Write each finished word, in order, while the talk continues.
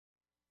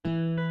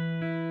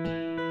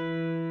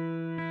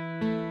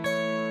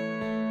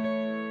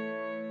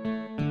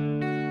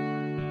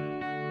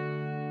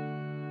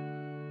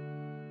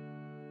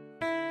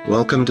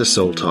Welcome to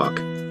Soul Talk,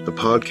 the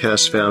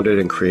podcast founded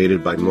and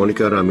created by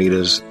Monica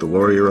Ramirez, the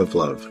Warrior of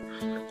Love.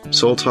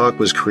 Soul Talk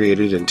was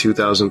created in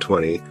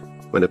 2020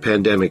 when a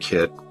pandemic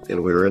hit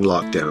and we were in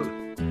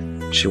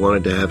lockdown. She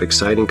wanted to have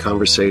exciting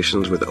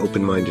conversations with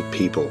open-minded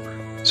people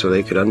so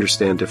they could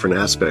understand different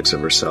aspects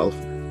of herself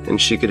and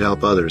she could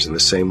help others in the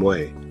same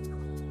way.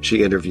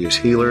 She interviews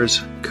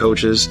healers,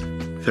 coaches,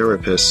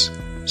 therapists,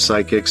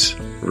 psychics,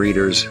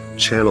 readers,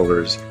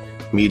 channelers,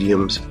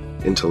 mediums,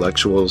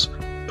 intellectuals,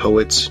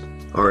 poets,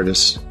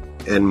 artists,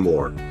 and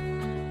more.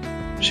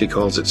 She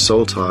calls it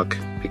Soul Talk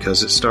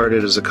because it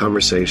started as a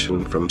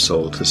conversation from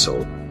soul to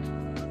soul.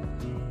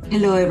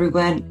 Hello,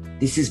 everyone.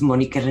 This is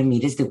Monica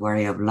Ramirez, the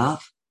Warrior of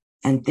Love,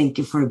 and thank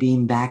you for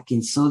being back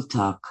in Soul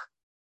Talk.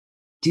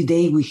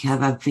 Today, we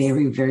have a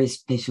very, very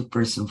special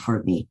person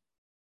for me.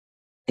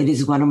 It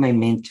is one of my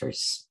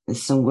mentors,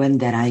 someone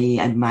that I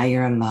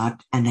admire a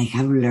lot, and I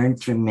have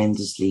learned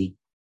tremendously,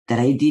 that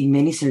I did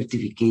many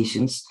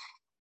certifications.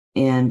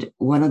 And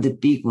one of the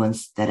big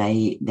ones that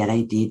I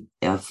did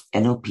of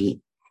NLP,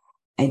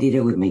 I did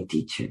it with my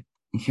teacher.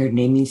 Her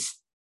name is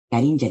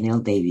Karyn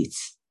Janelle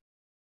Davids.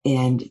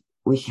 And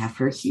we have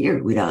her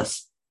here with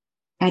us.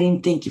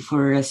 Karyn, thank you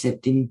for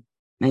accepting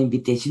my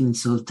invitation in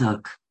Soul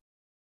Talk.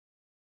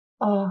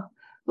 Oh,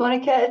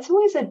 Monica, it's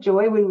always a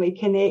joy when we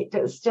connect.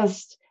 It's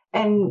just,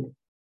 and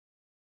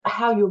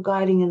how you're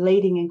guiding and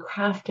leading and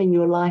crafting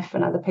your life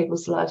and other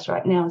people's lives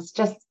right now. It's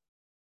just,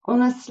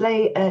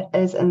 honestly, it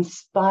is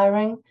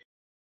inspiring.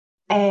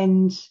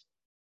 And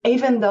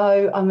even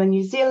though I'm in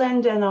New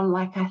Zealand and I'm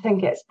like, I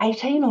think it's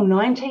 18 or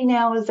 19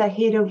 hours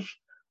ahead of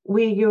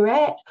where you're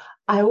at,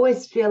 I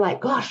always feel like,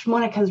 gosh,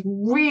 Monica's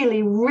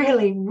really,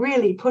 really,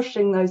 really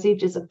pushing those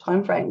edges of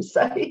time frames.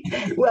 So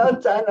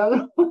well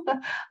done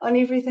on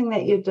everything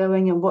that you're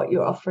doing and what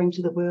you're offering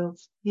to the world.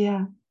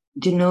 Yeah.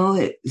 You know,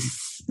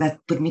 that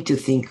put me to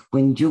think,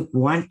 when you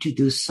want to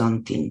do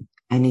something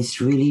and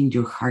it's really in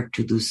your heart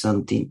to do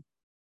something,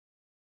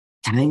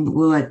 time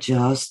will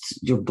adjust,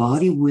 your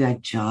body will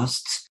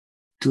adjust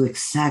to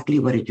exactly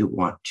what you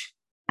want.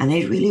 And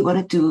I really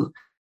wanted to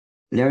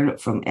learn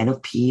from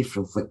NLP,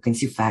 from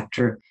frequency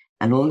factor,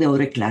 and all the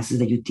other classes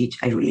that you teach.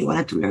 I really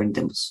wanted to learn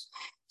them.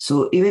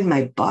 So even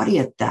my body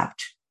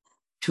adapted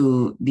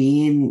to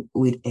being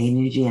with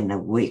energy and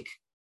awake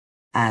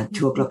at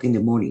 2 o'clock in the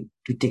morning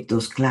to take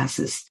those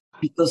classes,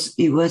 because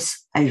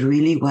I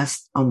really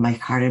was on my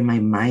heart and my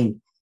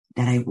mind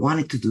that I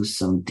wanted to do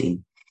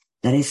something.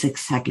 That is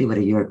exactly what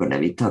you're going to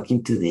be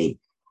talking today.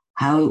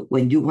 How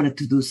when you wanted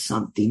to do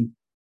something,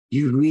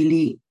 you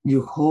really,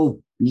 your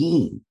whole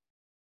being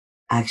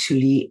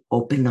actually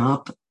open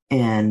up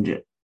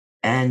and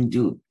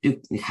you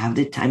have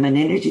the time and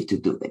energy to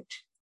do it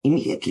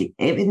immediately.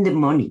 Even the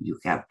money you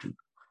have to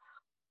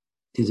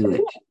do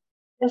it.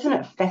 Isn't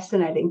it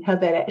fascinating how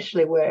that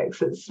actually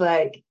works? It's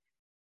like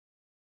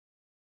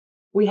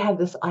we have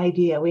this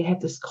idea, we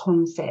have this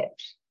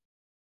concept,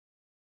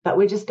 but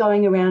we're just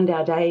going around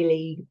our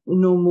daily,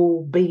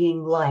 normal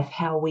being life,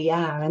 how we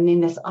are. And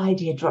then this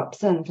idea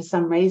drops in for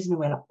some reason.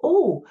 And we're like,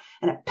 oh,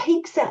 and it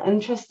piques our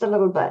interest a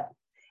little bit.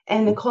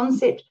 And the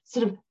concept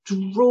sort of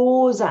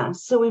draws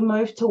us. So we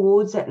move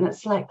towards it. And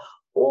it's like,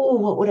 oh,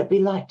 what would it be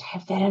like to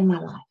have that in my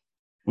life?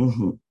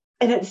 Mm-hmm.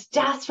 And it's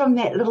just from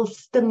that little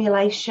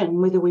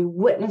stimulation, whether we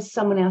witness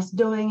someone else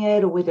doing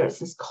it, or whether it's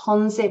this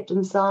concept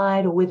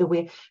inside, or whether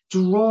we're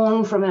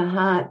drawn from our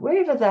heart,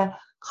 wherever the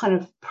kind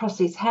of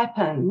process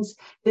happens,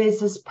 there's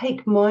this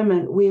peak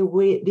moment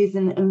where there's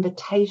an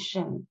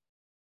invitation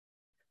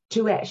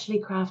to actually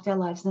craft our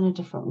lives in a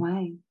different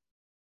way.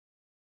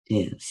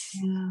 Yes.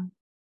 Yeah.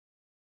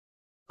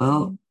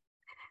 Well,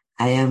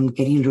 I am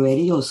getting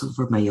ready also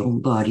for my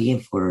own body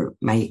and for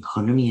my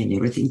economy and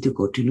everything to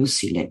go to New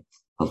Zealand.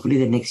 Hopefully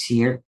the next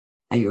year,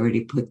 I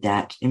already put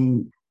that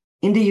in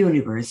the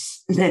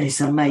universe. That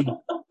is on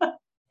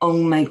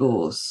my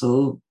goals.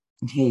 So,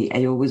 hey,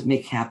 I always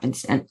make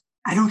happens, and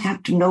I don't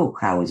have to know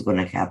how it's going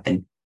to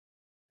happen.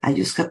 I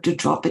just have to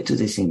drop it to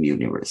the same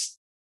universe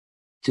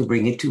to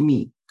bring it to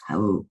me,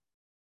 how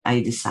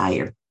I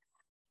desire.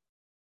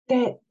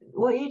 That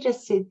what you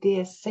just said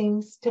there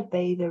seems to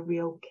be the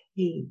real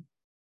key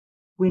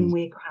when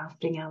we're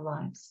crafting our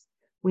lives.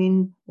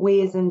 When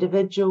we as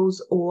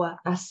individuals or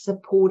us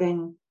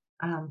supporting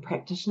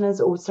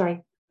practitioners,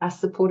 us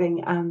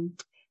supporting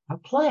our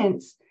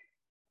clients,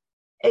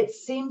 it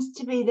seems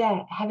to be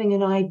that having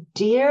an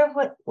idea of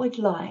what we'd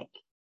like,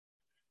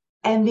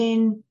 and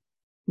then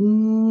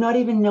not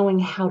even knowing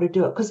how to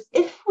do it. Because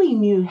if we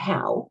knew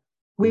how,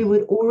 we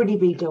would already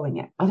be doing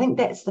it. I think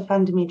that's the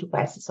fundamental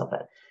basis of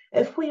it.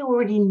 If we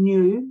already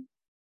knew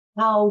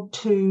how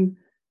to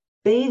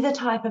be the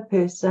type of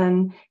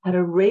person, how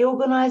to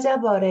reorganize our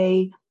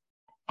body,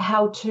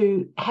 how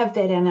to have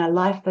that in our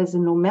life as a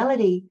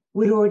normality,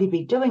 we'd already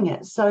be doing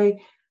it. So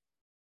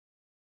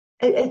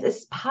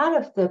it's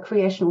part of the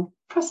creational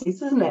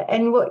process, isn't it?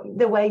 And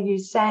the way you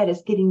say it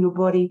is getting your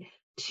body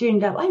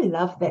tuned up. I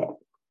love that,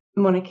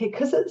 Monica,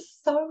 because it's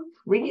so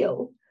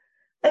real.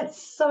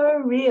 It's so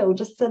real,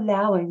 just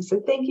allowing.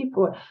 So thank you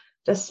for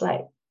just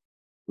like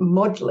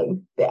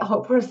modeling that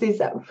whole process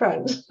up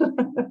front.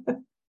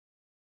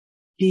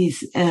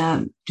 Please,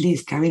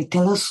 Karyn,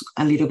 tell us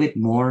a little bit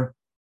more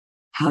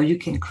how you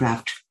can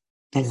craft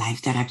the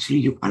life that actually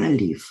you want to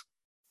live.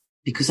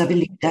 Because I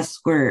believe that's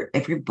where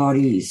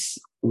everybody is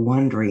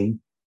wondering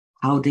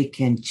how they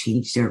can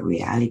change their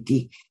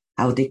reality,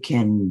 how they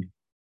can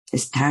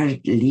start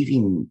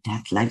living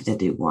that life that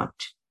they want.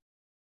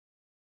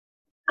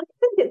 I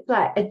think it's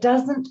like, it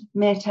doesn't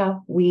matter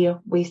where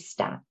we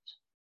start.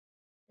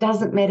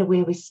 Doesn't matter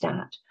where we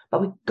start,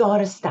 but we've got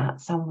to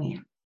start somewhere.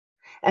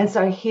 And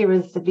so here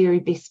is the very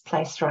best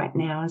place right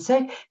now. And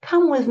so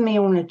come with me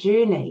on a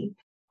journey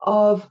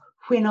of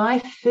when I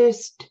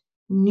first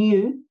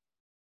knew,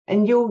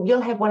 and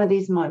you'll have one of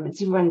these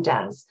moments, everyone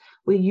does,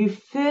 where you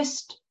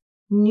first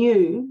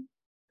knew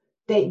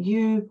that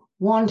you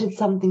wanted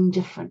something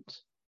different.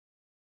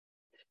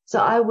 So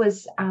I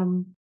was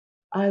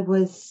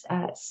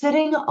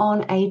sitting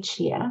on a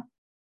chair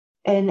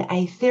in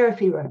a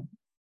therapy room.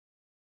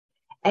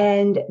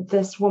 And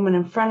this woman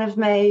in front of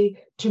me,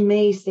 to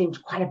me,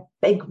 seemed quite a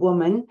big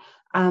woman.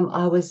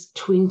 I was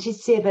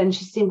 27.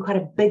 She seemed quite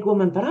a big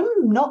woman, but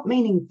I'm not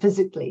meaning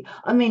physically.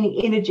 I'm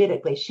meaning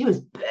energetically. She was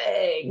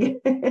big.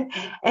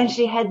 And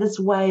she had this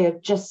way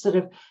of just sort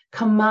of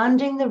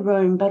commanding the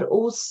room, but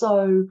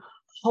also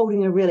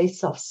holding a really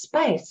soft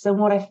space. And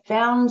what I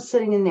found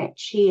sitting in that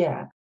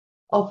chair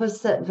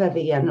opposite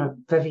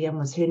Vivian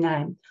was her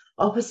name,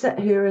 opposite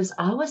her, is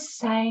I was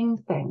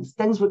saying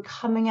things were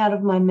coming out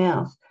of my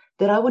mouth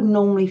that I would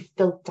normally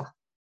filter.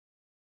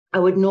 I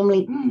was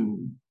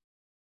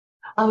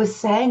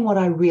saying what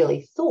I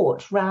really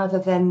thought, rather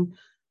than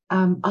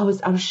I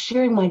was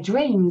sharing my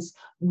dreams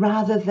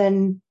rather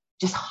than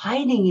just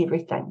hiding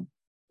everything.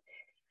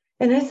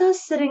 And as I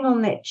was sitting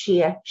on that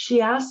chair,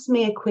 she asked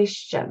me a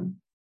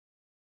question.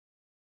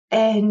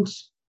 And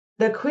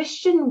the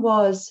question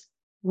was,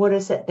 what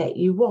is it that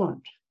you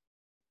want?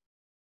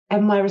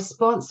 And my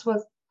response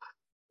was,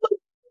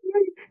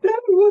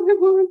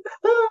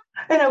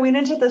 and I went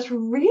into this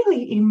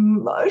really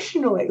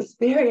emotional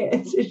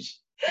experience.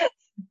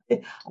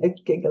 I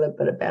giggle a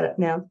bit about it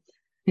now,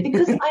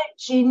 because I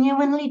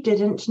genuinely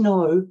didn't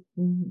know.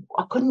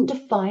 I couldn't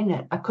define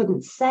it. I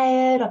couldn't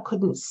say it. I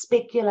couldn't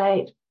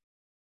speculate.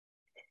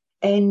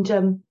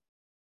 And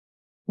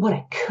what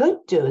I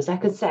could do is I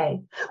could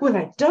say, well,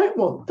 I don't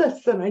want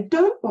this, and I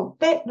don't want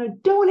that, and I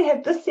don't want to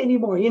have this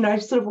anymore,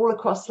 sort of all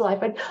across life.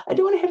 I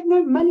don't want to have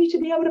no money to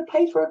be able to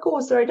pay for a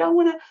course, or I don't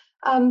want to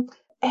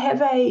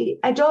have a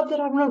job that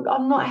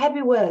I'm not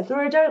happy with, or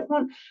I don't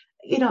want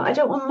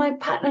my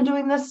partner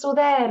doing this or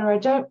that,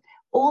 or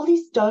all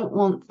these don't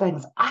want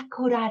things. I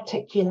could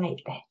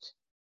articulate that.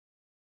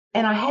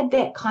 And I had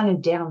that kind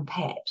of down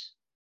pat.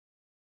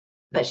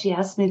 But she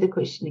asked me the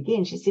question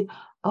again. She said,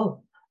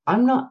 oh,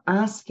 I'm not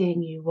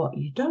asking you what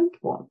you don't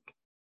want.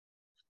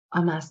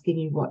 I'm asking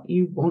you what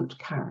you want,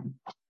 Karyn.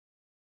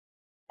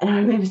 And I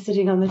remember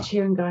sitting on the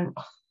chair and going,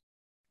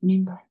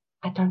 remember,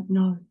 I don't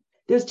know.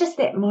 There was just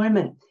that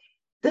moment.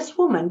 This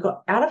woman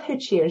got out of her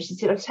chair and she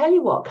said, I'll tell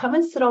you what, come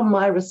and sit on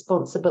my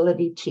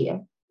responsibility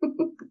chair.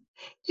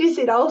 She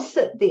said, I'll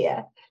sit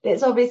there.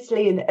 That's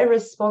obviously an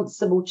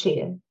irresponsible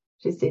chair,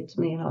 she said to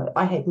me. And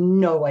I had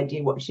no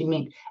idea what she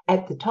meant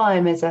at the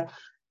time. As a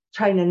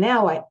trainer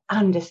now, I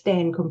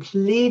understand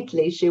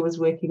completely. She was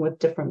working with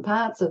different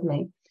parts of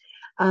me.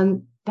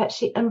 But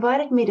she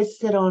invited me to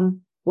sit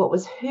on what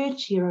was her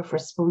chair of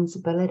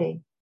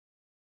responsibility.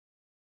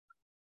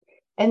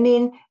 And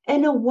then,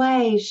 in a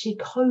way, she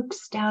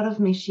coaxed out of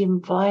me, she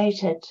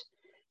invited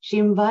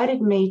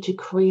me to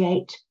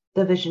create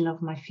the vision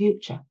of my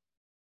future.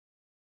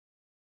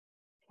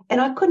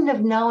 And I couldn't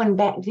have known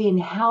back then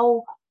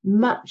how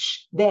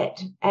much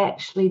that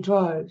actually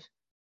drove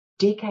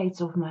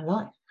decades of my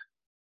life.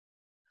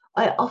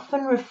 I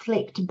often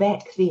reflect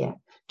back there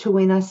to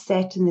when I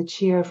sat in the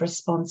chair of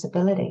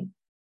responsibility.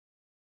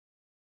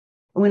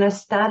 When I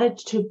started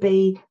to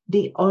be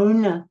the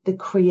owner, the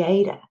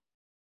creator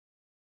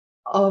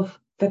of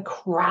the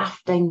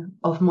crafting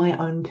of my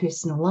own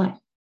personal life.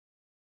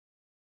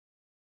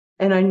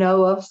 And I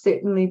know I've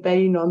certainly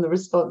been on the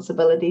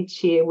responsibility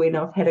chair when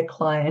I've had a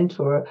client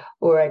or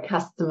a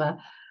customer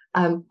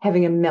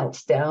having a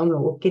meltdown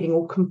or getting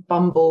all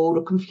bumbled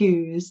or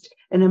confused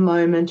in a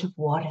moment of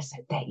what is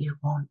it that you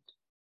want.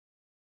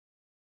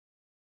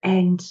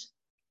 And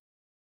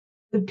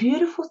the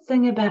beautiful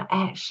thing about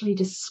actually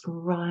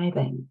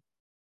describing,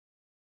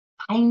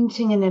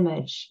 painting an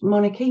image,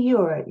 Monica,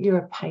 you're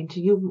a painter.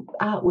 Your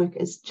artwork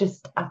is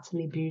just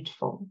utterly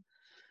beautiful.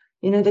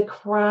 The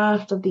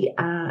craft of the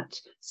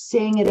art,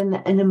 seeing it in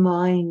the inner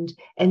mind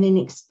and then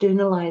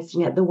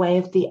externalizing it the way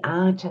of the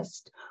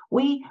artist.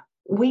 We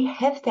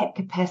have that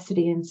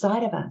capacity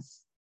inside of us.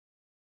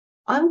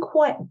 I'm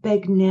quite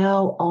big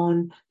now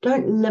on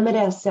don't limit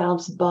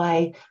ourselves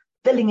by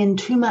filling in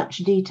too much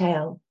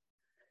detail,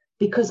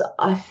 because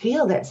I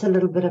feel that's a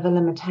little bit of a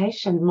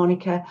limitation.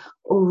 Monica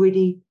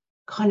already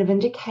kind of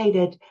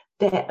indicated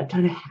that I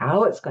don't know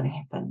how it's going to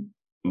happen,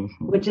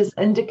 which is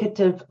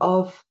indicative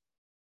of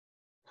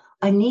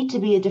I need to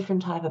be a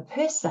different type of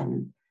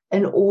person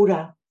in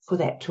order for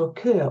that to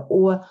occur,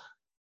 or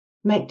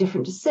make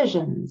different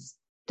decisions,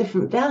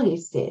 different value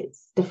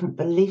sets, different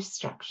belief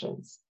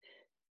structures,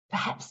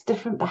 perhaps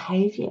different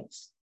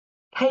behaviors.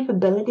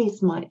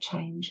 Capabilities might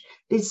change.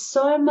 There's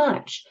so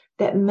much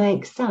that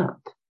makes up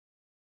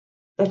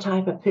the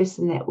type of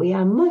person that we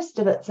are. Most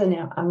of it's in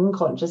our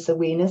unconscious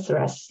awareness or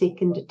our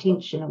second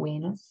attention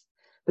awareness,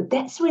 but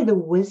that's where the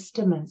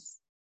wisdom is.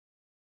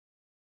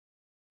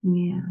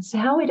 Yeah. So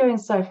how are we doing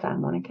so far,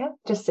 Monica?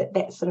 Just at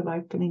that sort of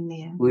opening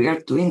there. We are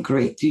doing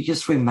great. You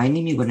just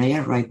reminded me when I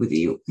arrived with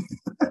you.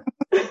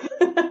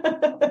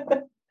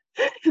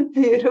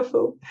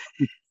 Beautiful.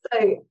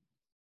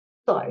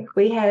 So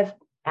we have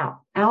our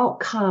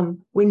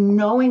outcome. We're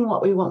knowing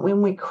what we want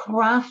when we're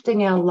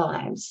crafting our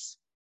lives,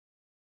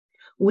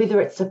 whether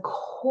it's a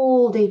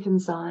call deep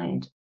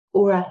inside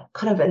or a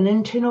kind of an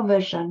internal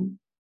vision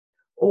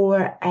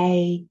or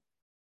a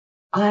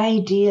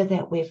idea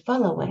that we're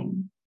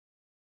following.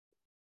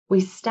 We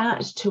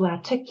start to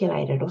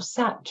articulate it or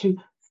start to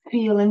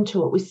feel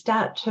into it. We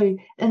start to,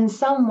 in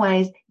some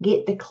ways,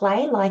 get the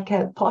clay like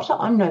a potter.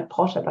 I'm no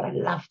potter, but I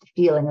love the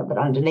feeling of it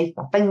underneath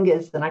my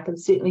fingers, and I can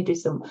certainly do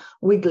some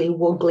wiggly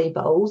woggly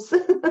bowls.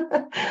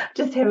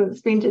 Just haven't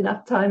spent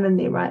enough time in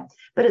there, right?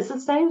 But it's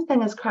the same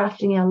thing as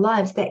crafting our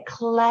lives. That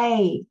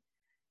clay,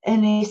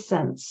 in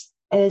essence,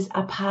 is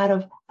a part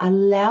of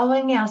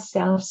allowing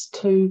ourselves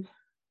to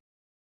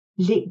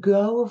let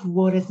go of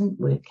what isn't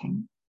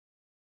working.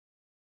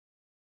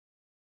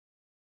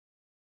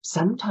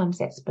 Sometimes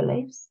that's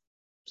beliefs.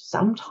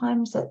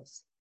 Sometimes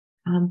it's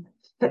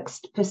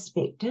fixed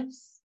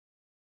perspectives.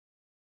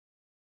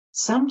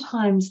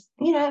 Sometimes,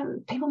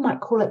 people might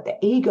call it the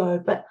ego,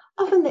 but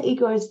often the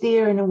ego is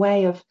there in a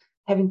way of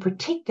having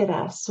protected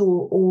us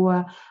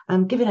or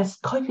given us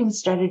coping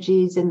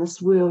strategies in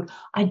this world,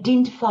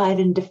 identified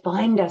and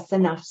defined us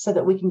enough so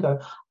that we can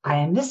go, I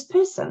am this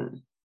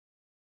person.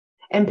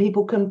 And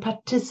people can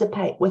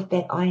participate with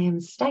that I am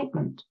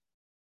statement.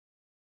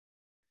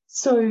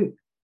 So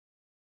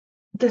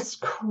this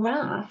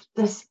craft,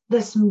 this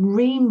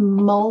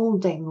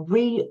remolding,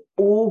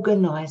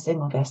 reorganizing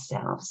of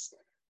ourselves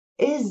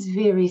is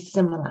very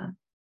similar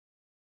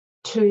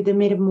to the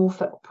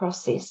metamorphic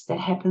process that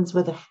happens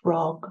with a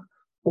frog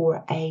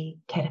or a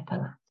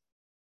caterpillar.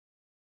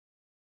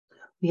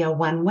 We are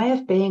one way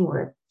of being.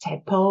 We're a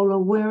tadpole or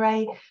we're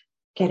a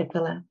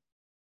caterpillar.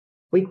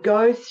 We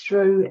go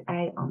through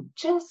I'll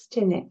just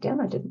turn that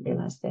down. I didn't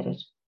realize that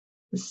it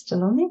was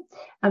still on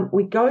there.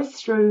 We go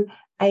through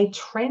a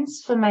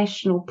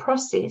transformational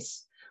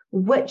process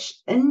which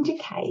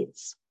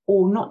indicates,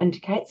 or not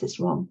indicates, it's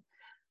wrong,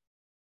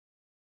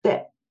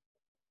 that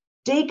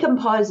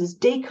decomposes,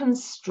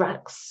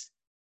 deconstructs,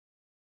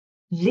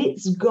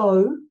 lets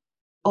go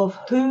of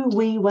who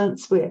we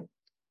once were.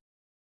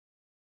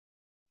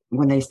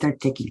 When I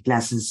start taking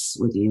classes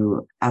with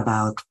you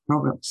about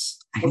programs,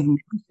 I have never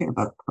heard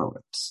about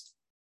programs.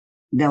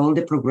 All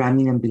the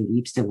programming and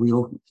beliefs that we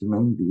all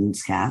human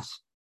beings have,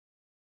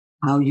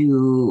 how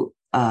you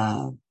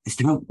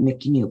start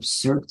making me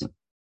observe them.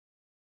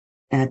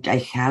 That I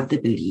have the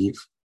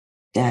belief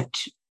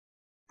that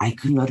I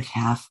could not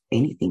have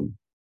anything.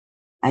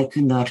 I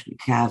could not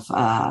have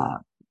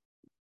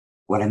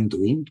what I'm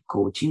doing,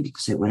 coaching,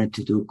 because I wanted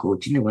to do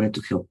coaching. I wanted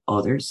to help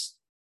others.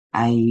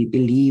 I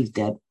believe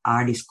that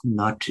artists could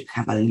not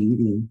have a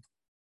living.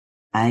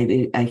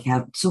 I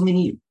have so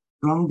many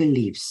wrong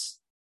beliefs.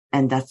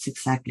 And that's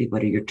exactly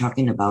what you're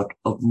talking about,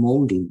 of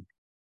molding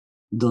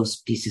those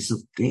pieces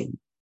of clay.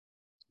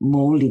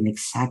 Molding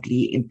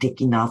exactly and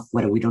taking off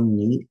what we don't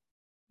need.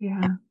 Yeah.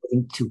 And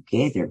putting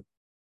together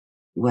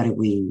what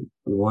we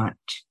want.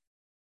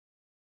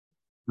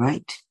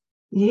 Right?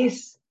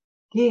 Yes.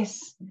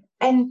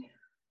 And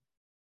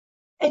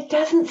it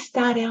doesn't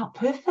start out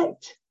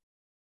perfect.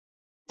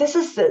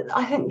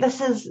 I think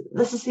this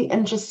is the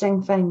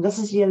interesting thing. This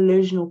is the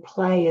illusional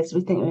play as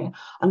we think,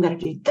 I'm going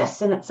to do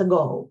this and it's a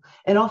goal.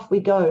 And off we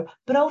go.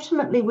 But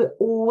ultimately, we're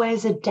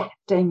always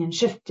adapting and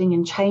shifting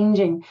and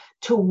changing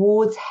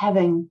towards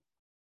having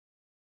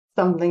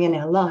something in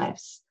our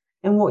lives.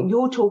 And what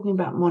you're talking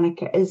about,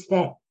 Monica, is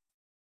that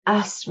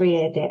us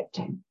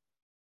readapting,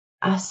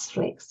 us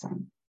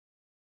flexing,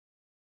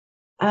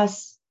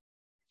 us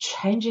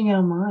changing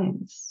our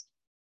minds.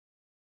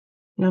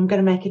 I'm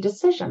going to make a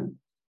decision.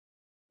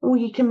 Or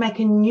you can make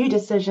a new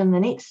decision the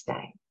next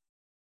day.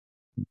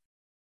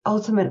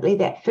 Ultimately,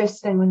 that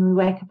first thing when we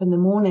wake up in the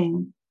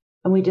morning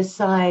and we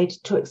decide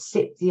to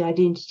accept the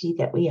identity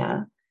that we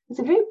are, is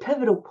a very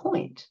pivotal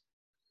point.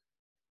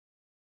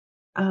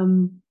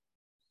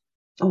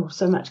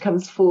 So much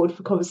comes forward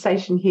for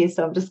conversation here,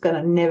 so I'm just going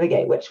to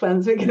navigate which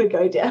ones we're going to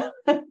go down.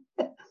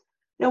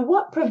 Now,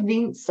 what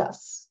prevents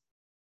us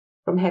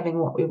from having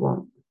what we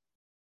want?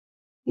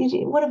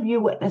 What have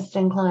you witnessed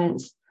in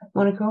clients,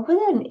 Monica, or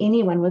within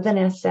anyone, within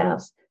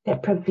ourselves,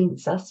 that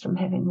prevents us from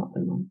having what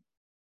we want?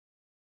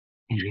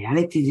 In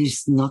reality,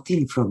 there's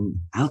nothing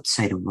from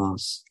outside of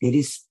us. It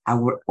is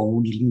our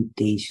own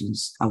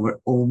limitations, our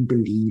own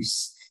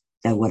beliefs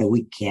that what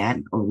we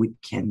can or we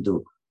can't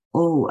do.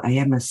 Oh, I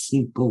am a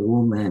simple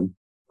woman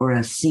or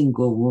a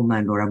single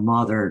woman or a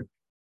mother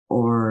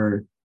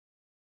or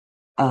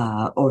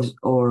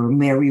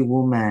married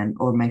woman,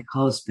 or my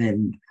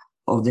husband,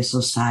 or the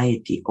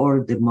society,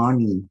 or the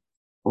money,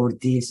 or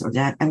this or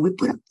that. And we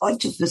put a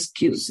bunch of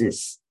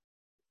excuses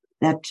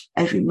that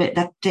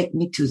that take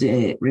me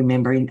to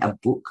remembering a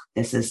book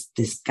that says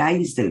the sky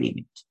is the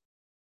limit.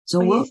 So,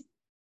 well,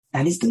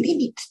 that is the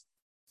limit.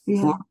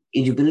 Yeah.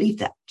 If you believe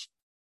that.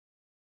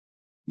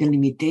 The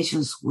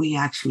limitations we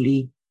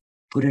actually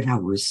put it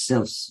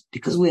ourselves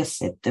because we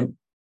accept them.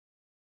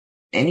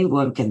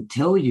 Anyone can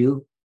tell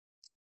you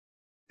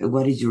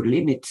what is your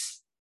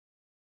limits,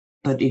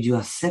 but if you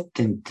accept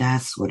them,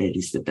 that's what it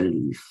is, the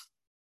belief.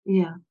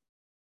 Yeah.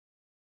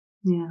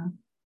 Yeah.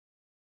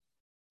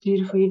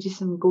 Beautiful. You do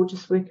some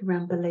gorgeous work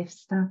around belief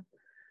stuff.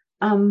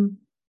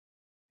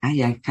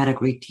 I had a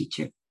great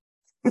teacher.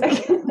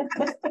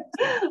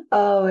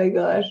 Oh my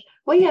gosh.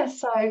 Well, yeah.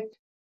 So,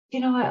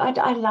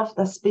 I love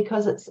this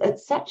because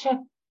it's such a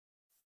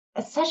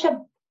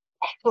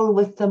battle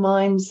with the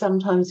mind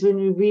sometimes when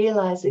we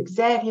realize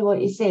exactly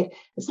what you said.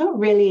 It's not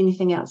really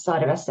anything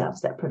outside of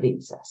ourselves that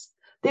prevents us.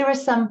 There are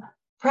some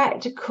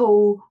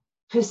practical,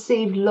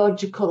 perceived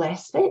logical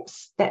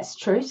aspects. That's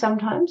true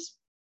sometimes.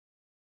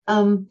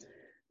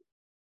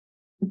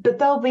 But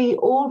they'll be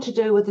all to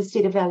do with a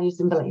set of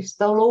values and beliefs.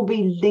 They'll all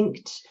be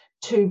linked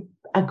to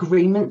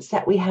agreements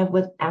that we have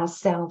with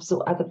ourselves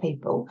or other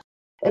people.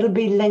 It'll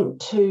be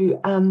linked to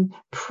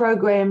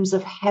programs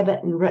of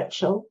habit and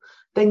ritual,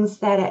 things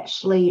that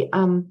actually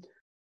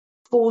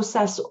force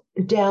us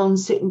down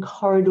certain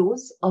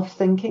corridors of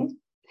thinking.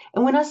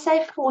 And when I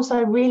say force,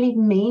 I really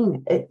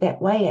mean it that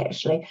way,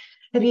 actually.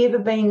 Have you ever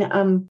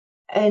been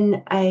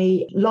in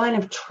a line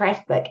of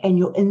traffic and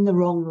you're in the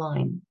wrong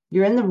line?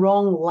 You're in the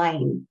wrong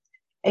lane.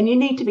 And you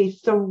need to be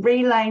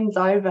 3 lanes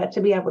over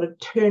to be able to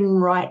turn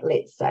right,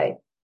 let's say.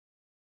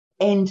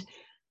 And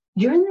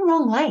you're in the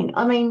wrong lane.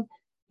 I mean,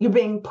 you're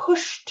being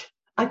pushed.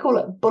 I call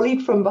it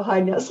bullied from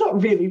behind. Now, it's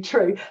not really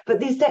true,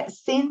 but there's that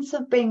sense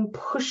of being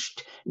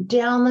pushed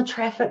down the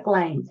traffic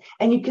lane.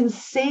 And you can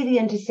see the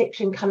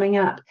intersection coming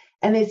up.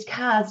 And there's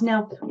cars.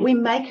 Now, we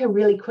make a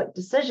really quick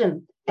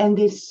decision. And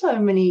there's so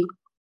many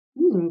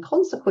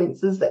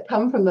consequences that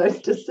come from those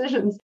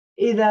decisions.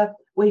 Either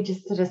we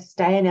just sort of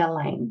stay in our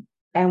lane,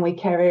 and we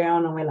carry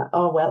on and we're like,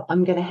 oh, well,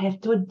 I'm going to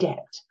have to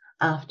adapt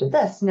after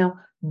this. Now,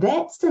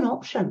 that's an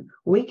option.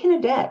 We can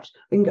adapt.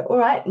 We can go, all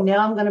right, now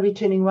I'm going to be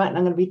turning right and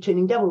I'm going to be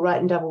turning double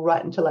right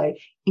until I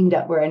end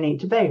up where I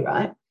need to be,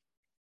 right?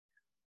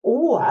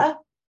 Or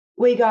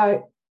we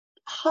go,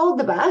 hold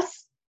the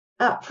bus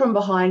up from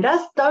behind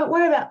us. Don't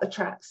worry about the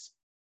trucks.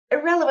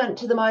 Irrelevant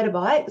to the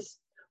motorbikes.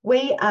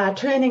 We are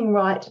turning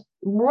right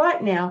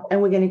now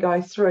and we're going to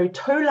go through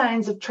 2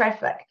 lanes of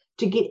traffic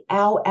to get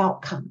our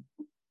outcome.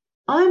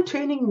 I'm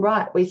turning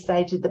right, we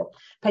say to the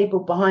people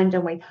behind,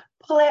 and we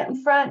pull out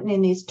in front, and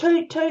then there's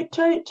toot, toot,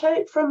 toot,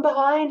 toot from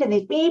behind, and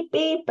there's beep,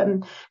 beep,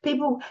 and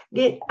people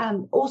get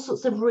all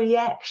sorts of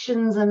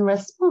reactions and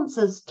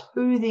responses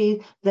to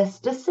this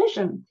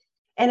decision.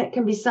 And it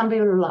can be some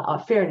people are like, oh,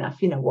 fair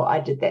enough, you know what, I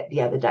did that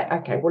the other day.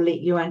 Okay, we'll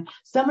let you in.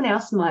 Someone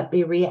else might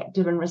be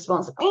reactive and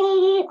responsive,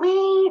 beep,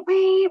 beep,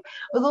 beep,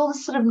 with all the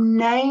sort of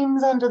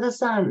names under the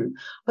sun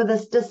for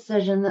this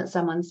decision that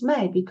someone's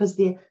made because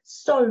they're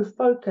so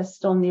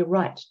focused on their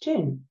right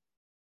turn.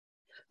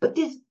 But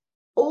there's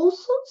all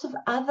sorts of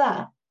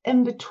other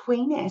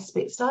in-between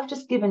aspects. So I've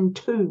just given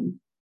 2.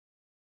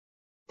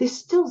 There's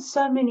still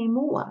so many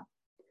more.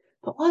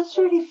 But what's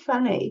really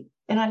funny,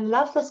 and I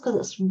love this because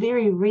it's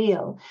very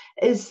real,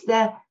 is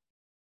that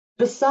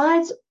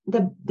besides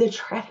the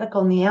traffic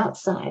on the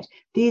outside,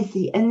 there's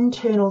the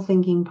internal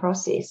thinking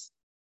process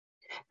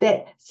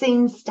that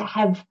seems to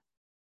have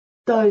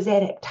those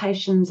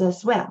adaptations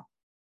as well.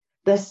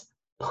 This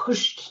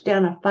pushed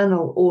down a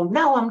funnel, or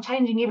no, I'm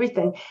changing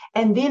everything.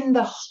 And then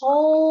the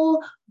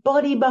whole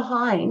body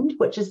behind,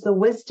 which is the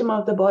wisdom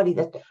of the body,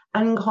 the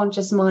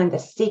unconscious mind, the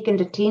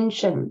second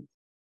attention,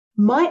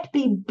 might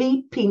be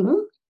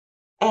beeping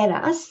at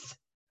us,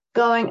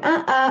 going,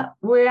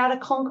 we're out of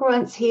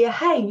congruence here.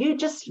 Hey, you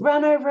just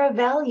run over a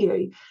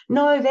value.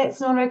 No,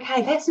 that's not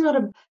okay. That's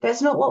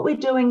not what we're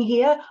doing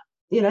here.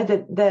 You know,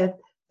 the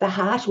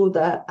heart or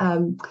the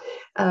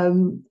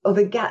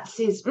gut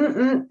says,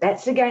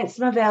 that's against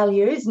my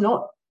values.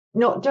 Not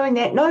doing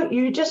that. No,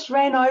 you just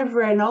ran over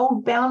an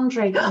old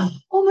boundary.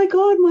 Oh my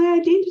God, my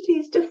identity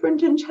is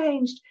different and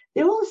changed.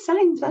 They're all the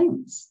same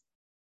things.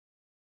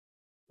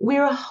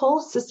 We're a whole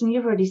system.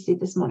 You've already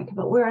said this, Monica,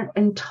 but we're an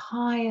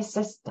entire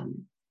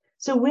system.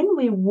 So when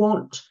we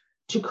want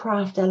to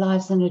craft our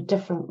lives in a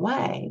different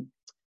way,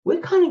 we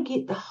kind of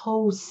get the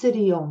whole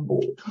city on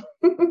board.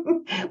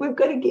 We've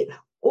got to get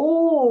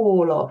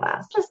all of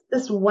us, just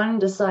this one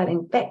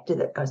deciding factor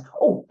that goes,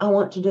 oh, I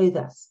want to do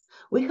this.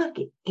 We've got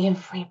to get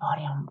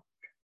everybody on board.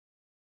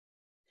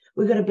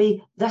 We've got to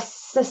be the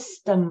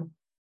system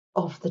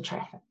of the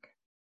traffic,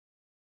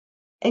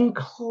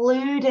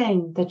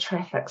 including the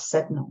traffic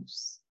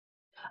signals,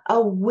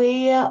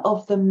 aware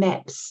of the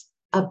maps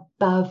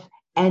above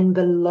and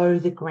below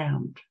the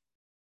ground,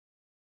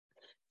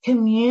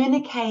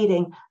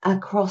 communicating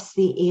across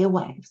the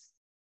airwaves,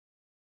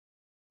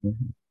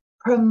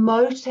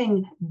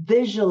 promoting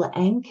visual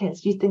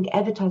anchors. You think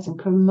advertising,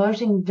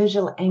 promoting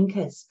visual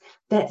anchors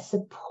that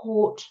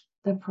support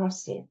the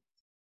process.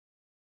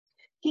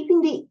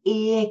 Keeping the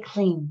air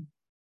clean.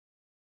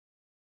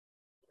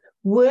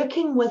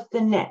 Working with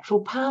the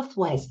natural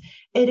pathways.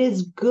 It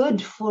is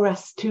good for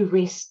us to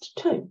rest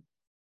too.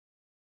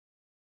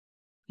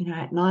 You know,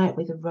 at night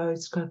where the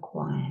roads go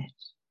quiet.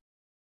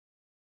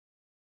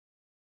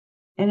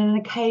 And an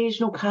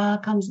occasional car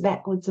comes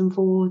backwards and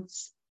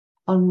forwards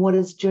on what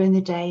is during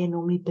the day a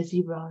normally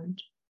busy road.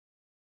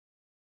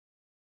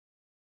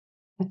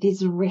 But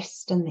there's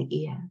rest in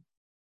the air.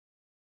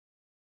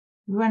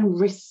 Everyone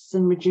rests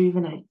and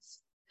rejuvenates.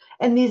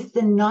 And there's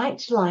the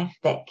nightlife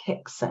that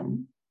kicks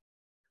in,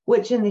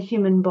 which in the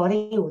human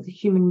body or the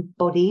human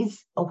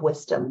bodies of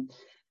wisdom,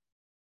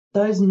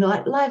 those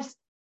nightlives,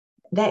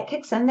 that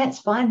kicks in, that's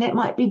fine. That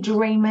might be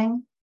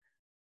dreaming.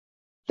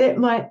 That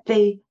might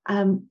be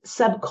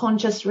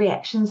subconscious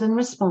reactions and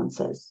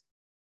responses.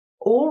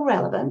 All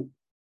relevant.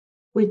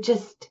 We're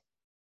just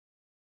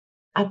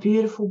a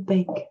beautiful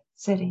big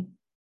city.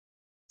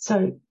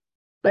 So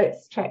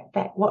let's track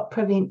back. What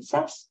prevents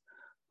us?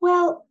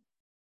 Well,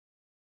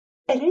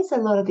 it is a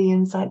lot of the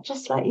insight,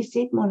 just like you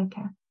said,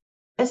 Monica.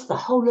 It's the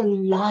whole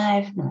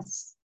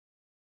aliveness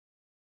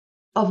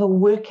of a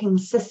working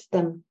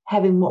system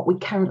having what we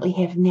currently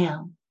have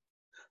now.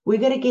 We're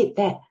going to get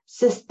that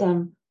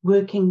system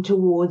working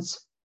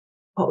towards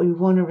what we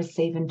want to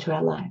receive into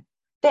our life.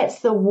 That's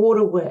the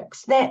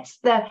waterworks. That's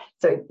the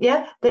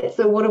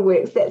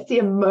waterworks. That's the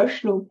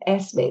emotional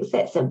aspects.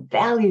 That's the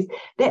values.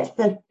 That's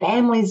the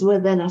families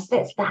within us.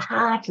 That's the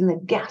heart and the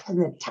gut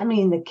and the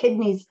tummy and the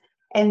kidneys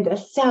and the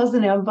cells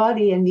in our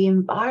body and the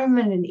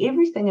environment and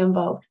everything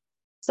involved.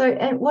 So,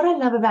 and what I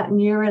love about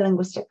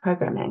neuro-linguistic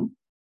programming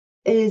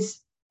is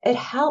it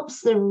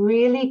helps the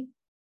really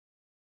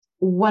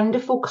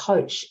wonderful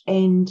coach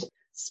and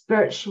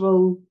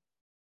spiritual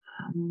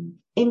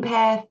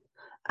empath,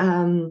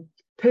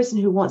 person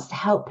who wants to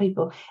help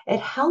people. It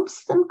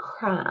helps them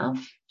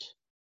craft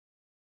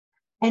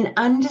an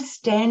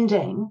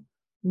understanding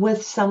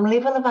with some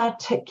level of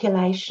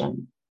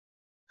articulation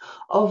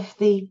of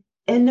the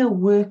inner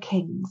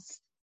workings,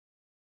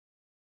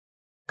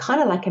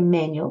 kind of like a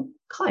manual,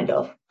 kind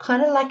of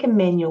like a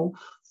manual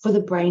for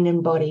the brain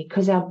and body,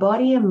 because our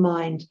body and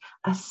mind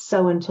are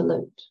so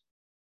interlinked.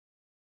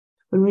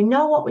 When we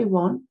know what we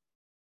want,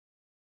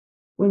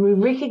 when we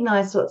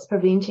recognize what's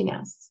preventing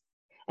us,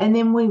 and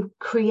then we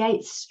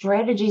create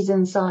strategies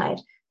inside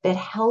that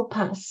help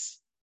us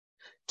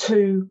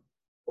to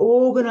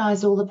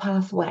organize all the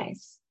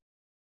pathways,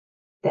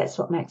 that's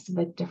what makes a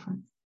big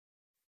difference.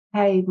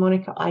 Hey,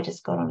 Monica, I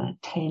just got on a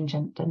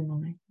tangent,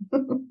 didn't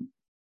I?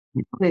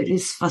 It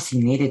is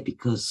fascinating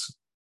because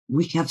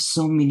we have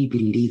so many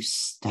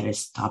beliefs that are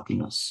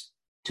stopping us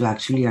to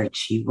actually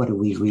achieve what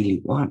we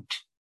really want.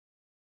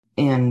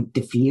 And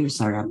the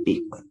fears are a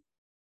big one.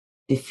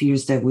 The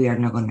fears that we are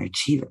not going to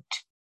achieve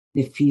it.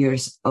 The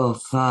fears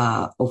of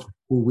who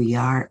we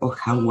are or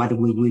what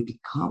we will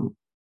become.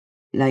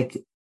 Like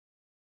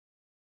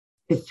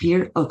the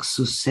fear of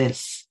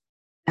success.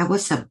 That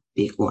was a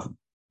big one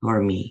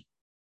for me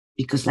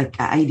because like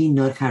I did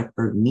not have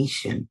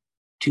permission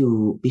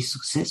to be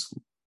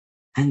successful.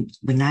 And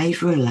when I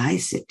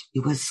realized it,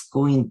 it was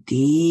going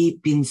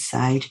deep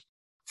inside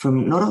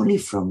from not only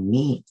from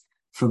me,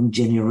 from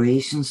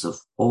generations of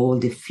all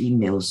the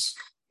females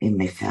in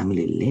my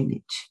family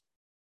lineage.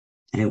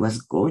 And I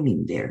was going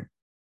in there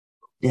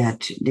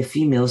that the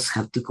females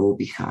have to go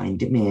behind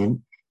the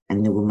men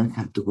and the women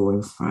have to go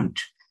in front.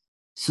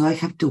 So I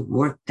have to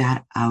work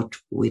that out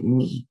with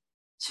me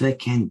so I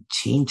can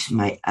change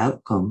my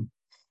outcome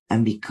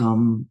and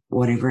become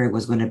whatever I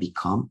was going to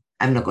become.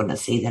 I'm not going to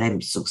say that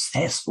I'm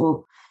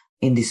successful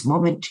in this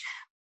moment,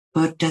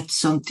 but that's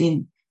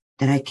something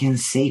that I can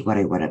say what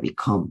I want to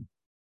become.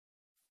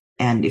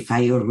 And if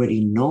I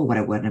already know what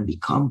I want to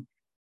become,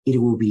 it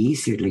will be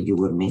easier, like you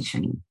were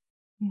mentioning.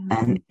 Yeah.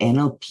 And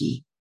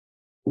NLP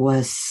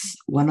was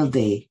one of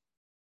the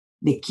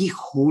key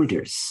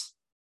holders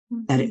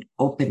that it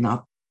opened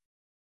up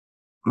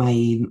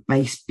my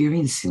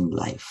experience in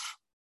life.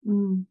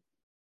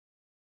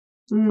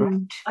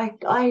 Right.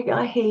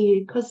 I hear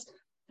you, because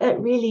it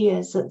really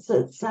is. It's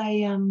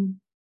a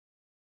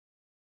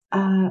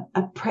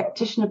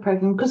practitioner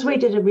program, because we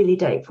did a really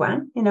deep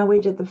one. You know, we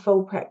did the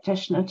full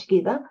practitioner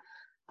together.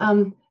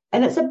 And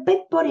it's a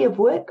big body of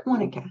work,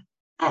 Monica.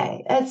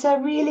 Hey, it's a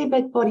really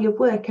big body of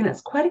work, and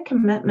it's quite a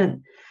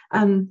commitment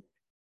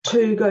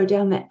to go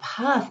down that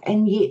path.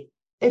 And yet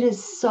it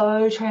is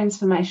so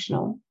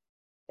transformational.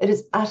 It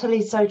is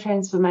utterly so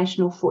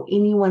transformational for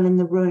anyone in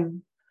the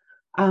room.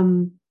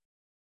 And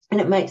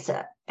it makes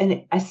a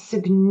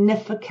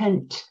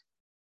significant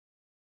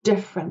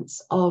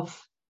difference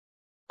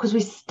because we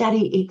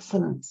study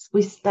excellence.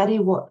 We study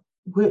what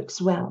works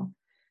well.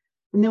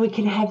 And then we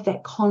can have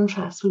that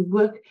contrast. We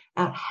work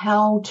out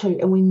how to,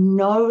 and we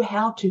know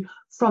how to,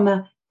 from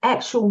an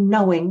actual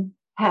knowing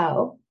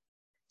how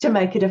to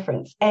make a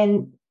difference.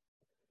 And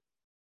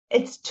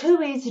it's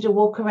too easy to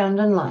walk around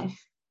in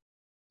life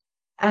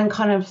and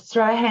kind of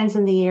throw our hands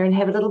in the air and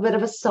have a little bit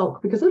of a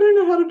sulk because I don't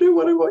know how to do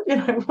what I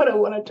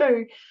want to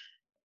do.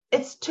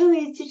 It's too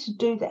easy to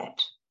do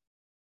that.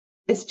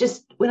 It's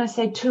just, when I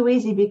say too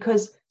easy,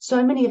 because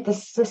so many of the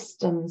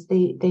systems,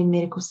 the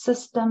medical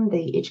system,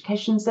 the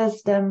education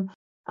system,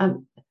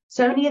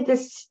 so many of the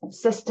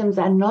systems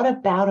are not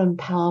about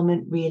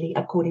empowerment, really,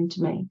 according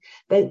to me.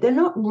 They're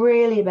not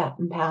really about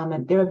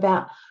empowerment. They're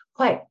about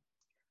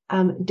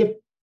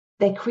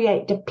they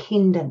create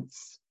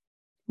dependence,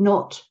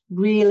 not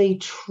really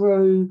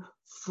true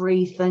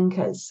free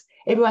thinkers.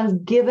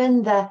 Everyone's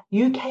given the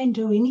you can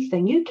do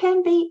anything, you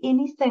can be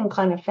anything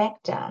kind of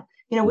factor.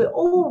 We're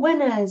all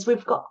winners.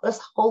 We've got this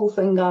whole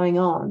thing going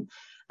on.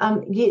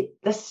 Yet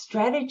the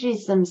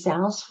strategies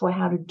themselves for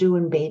how to do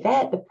and be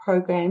that, the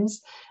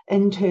programs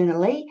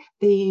internally,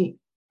 the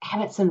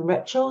habits and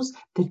rituals,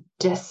 the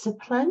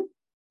discipline,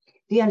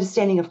 the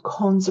understanding of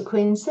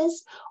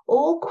consequences,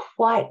 all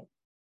quite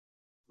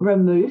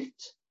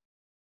removed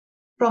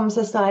from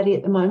society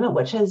at the moment,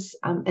 which is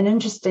an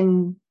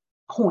interesting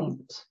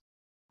point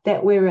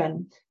that we're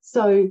in.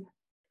 So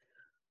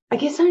I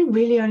guess I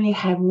really only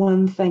have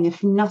one thing,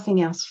 if nothing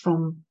else,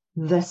 from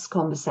this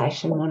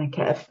conversation,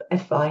 Monica,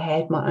 if I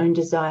had my own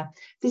desire.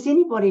 If there's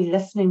anybody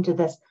listening to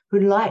this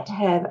who'd like to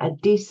have a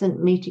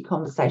decent, meaty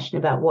conversation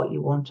about what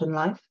you want in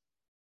life,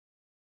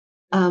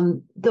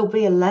 there'll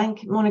be a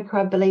link, Monica,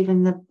 I believe,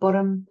 in the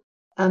bottom,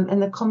 in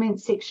the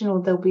comments section,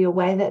 or there'll be a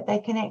way that they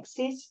can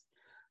access.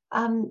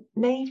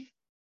 Neve?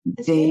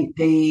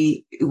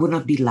 It will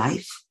not be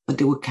live, but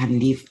they can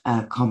leave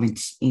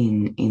comments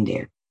in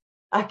there.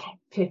 Okay,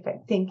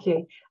 perfect. Thank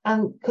you.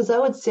 Because I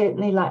would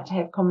certainly like to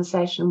have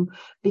conversation,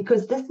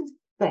 because this is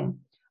the thing.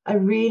 I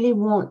really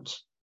want,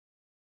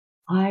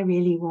 it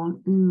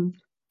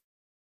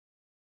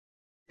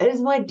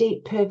is my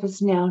deep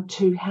purpose now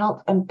to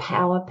help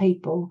empower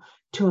people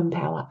to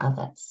empower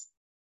others.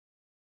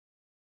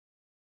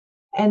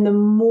 And the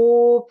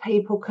more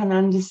people can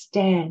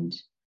understand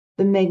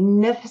the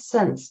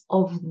magnificence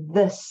of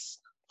this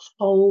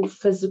whole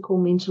physical,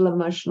 mental,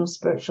 emotional,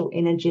 spiritual,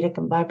 energetic,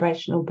 and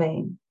vibrational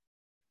being,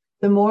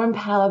 the more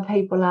empowered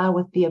people are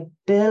with the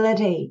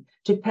ability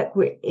to pick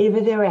wherever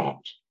they're at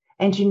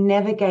and to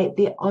navigate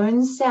their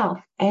own self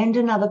and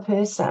another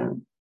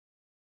person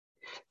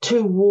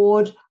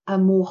toward a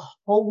more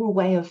whole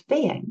way of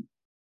being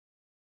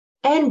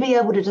and be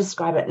able to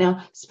describe it.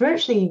 Now,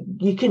 spiritually,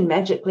 you can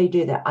magically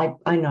do that.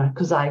 I know,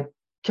 because I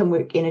can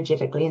work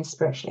energetically and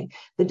spiritually.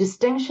 The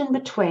distinction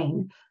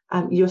between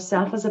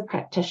yourself as a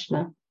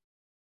practitioner,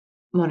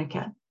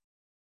 Monica,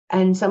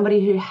 and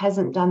somebody who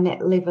hasn't done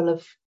that level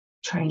of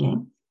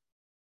training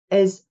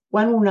is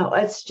one will know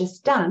it's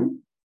just done,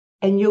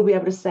 and you'll be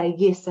able to say,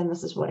 yes, and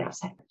this is what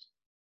else happened.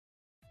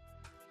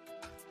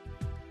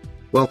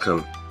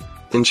 Welcome.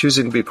 In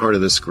choosing to be part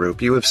of this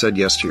group, you have said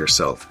yes to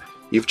yourself.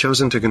 You've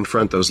chosen to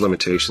confront those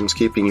limitations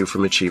keeping you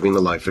from achieving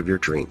the life of your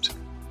dreams.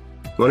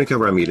 Monica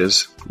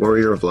Ramirez,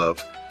 Warrior of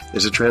Love,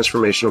 is a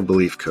transformational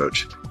belief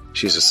coach.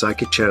 She's a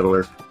psychic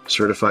channeler,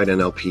 certified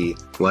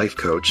NLP, life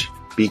coach,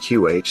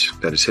 BQH,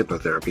 that is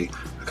hypnotherapy,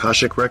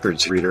 Akashic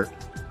Records reader,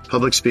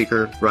 public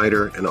speaker,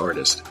 writer, and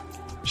artist.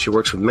 She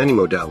works with many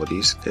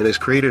modalities and has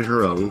created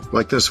her own,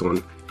 like this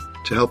one,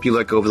 to help you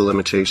let go of the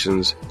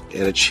limitations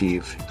and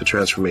achieve the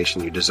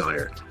transformation you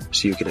desire,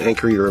 so you can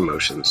anchor your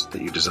emotions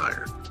that you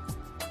desire.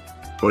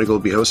 Monica will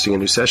be hosting a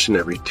new session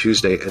every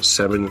Tuesday at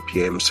 7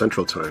 p.m.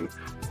 Central Time,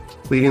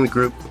 leading the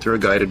group through a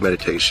guided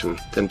meditation,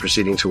 then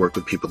proceeding to work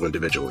with people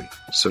individually.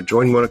 So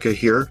join Monica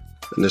here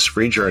in this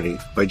free journey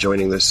by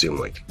joining this Zoom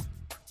link.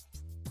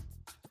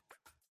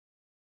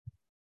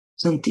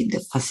 Something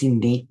that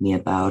fascinates me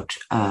about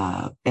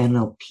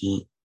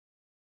NLP,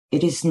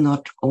 it is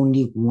not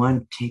only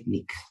one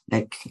technique.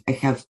 Like, I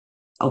have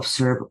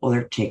observed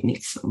other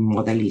techniques,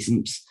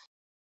 modalisms,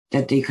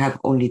 that they have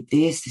only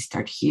this, they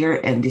start here,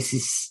 and this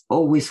is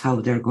always how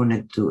they're going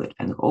to do it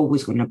and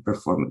always going to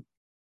perform it.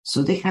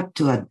 So they have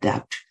to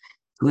adapt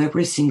to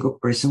every single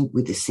person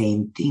with the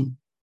same thing,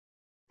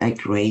 like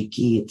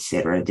Reiki,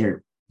 etc.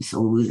 It's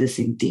always the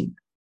same thing.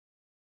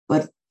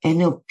 But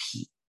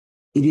NLP,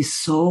 it is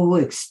so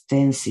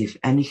extensive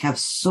and it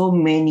has so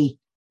many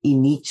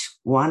in each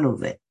one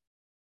of it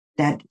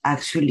that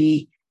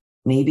actually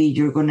maybe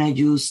you're going to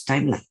use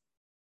timeline.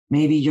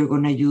 Maybe you're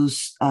going to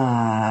use,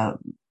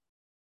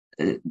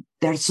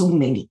 there's so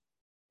many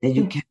that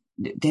you can,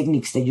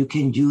 techniques that you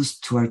can use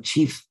to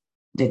achieve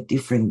the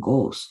different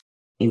goals.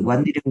 If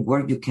one didn't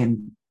work, you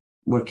can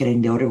work it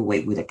in the other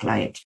way with a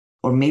client.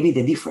 Or maybe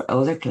the different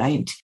other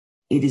client,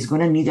 it is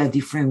going to need a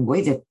different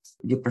way that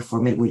you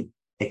perform it with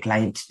the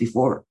clients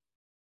before.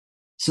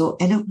 So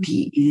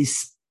NLP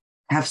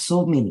have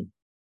so many.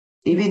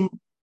 Even,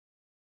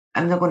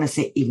 I'm not going to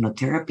say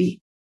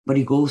hypnotherapy, but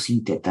it goes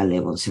in theta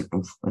level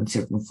in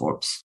certain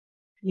forms.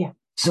 Yeah.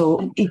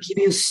 So it gives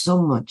you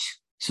so much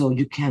so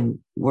you can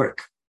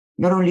work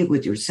not only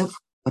with yourself,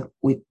 but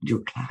with your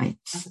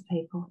clients. Other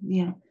people,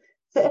 yeah.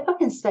 So if I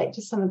can state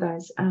to some of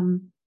those,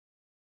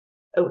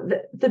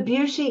 the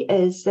beauty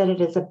is that it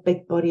is a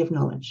big body of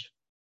knowledge.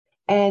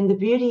 And the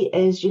beauty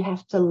is you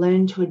have to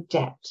learn to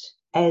adapt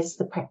as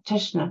the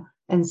practitioner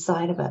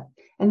inside of it.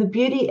 And the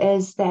beauty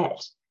is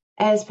that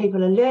as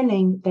people are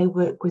learning, they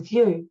work with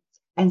you.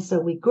 And so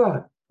we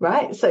grow,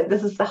 right? So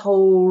this is the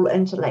whole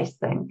interlace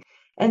thing.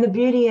 And the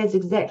beauty is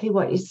exactly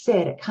what you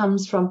said. It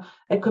comes from,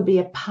 it could be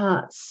a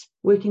parts,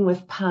 working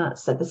with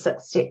parts, so the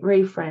 6-step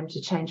reframe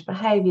to change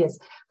behaviors,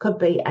 could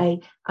be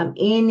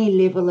any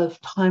level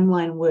of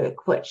timeline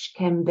work, which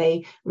can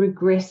be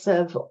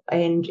regressive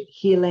and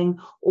healing,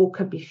 or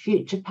could be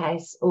future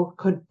pace, or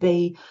could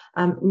be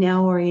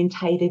now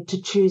orientated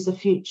to choose a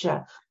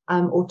future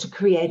or to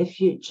create a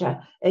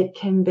future. It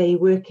can be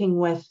working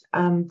with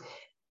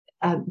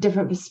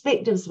different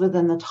perspectives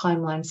within the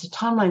timeline. So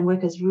timeline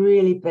work is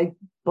really big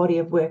body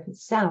of work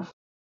itself.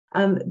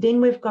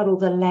 Then we've got all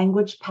the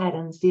language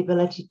patterns, the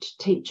ability to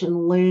teach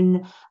and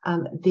learn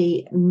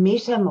the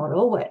meta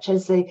model, which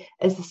is a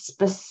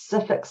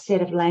specific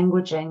set of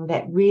languaging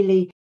that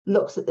really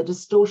looks at the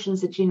distortions,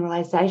 the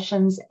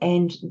generalizations,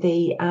 and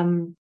the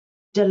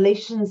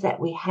deletions that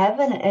we have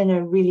in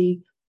a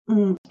really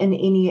in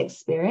any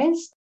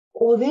experience,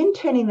 or then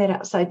turning that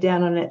upside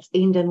down on its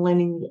end and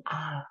learning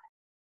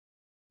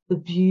the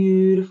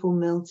beautiful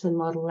Milton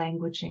model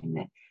languaging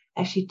that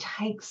actually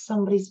takes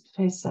somebody's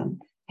person,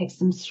 takes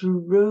them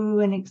through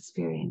an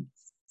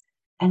experience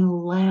and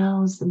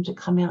allows them to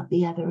come out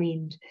the other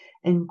end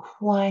in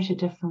quite a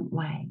different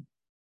way.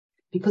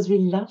 Because we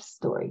love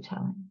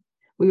storytelling.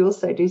 We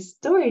also do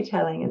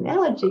storytelling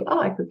analogy.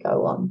 I could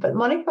go on, but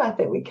Monica, I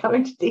think we're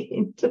coming to the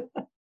end.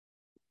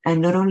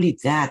 And not only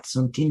that,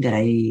 something that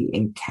I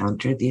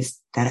encountered is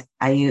that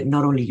I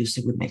not only use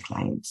it with my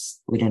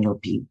clients with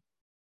NLP,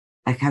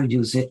 I have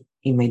used it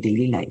in my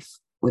daily life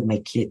with my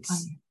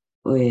kids,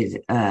 with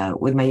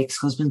my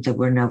ex-husband that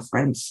we're now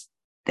friends,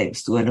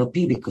 thanks to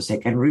NLP, because I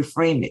can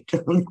reframe it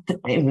all the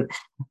time.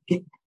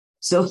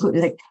 So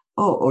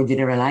or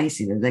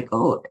generalizing, it's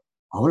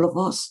all of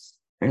us,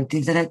 and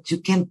things like that.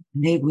 You can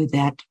play with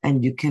that,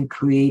 and you can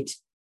create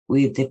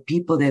with the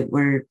people that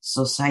were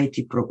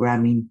society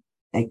programming,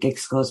 like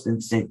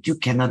ex-husbands, that you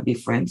cannot be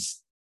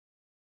friends.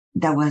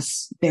 That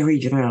was very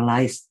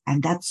generalized,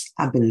 and that's,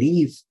 I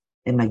believe,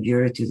 the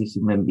majority of the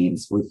human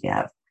beings we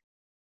have.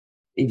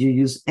 If you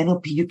use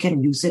NLP, you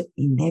can use it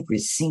in every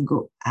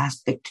single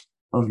aspect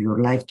of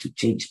your life to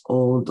change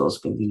all those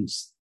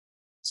beliefs.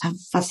 So I'm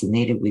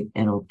fascinated with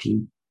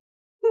NLP.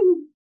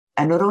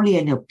 And not only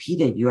NLP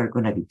that you are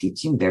going to be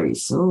teaching very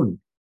soon,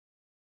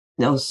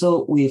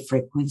 also with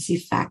frequency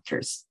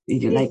factors.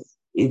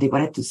 If they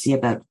wanted to see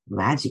about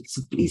magic,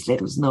 so please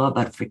let us know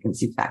about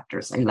frequency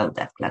factors. I love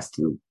that class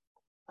too.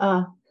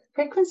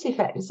 Frequency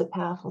factors is a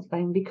powerful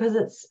thing because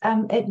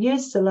it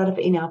uses a lot of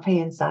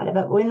NLP inside of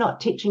it. We're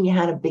not teaching you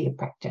how to be a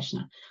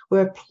practitioner.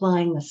 We're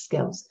applying the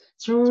skills.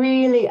 It's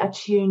really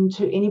attuned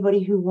to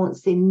anybody who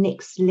wants their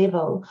next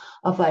level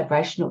of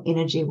vibrational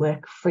energy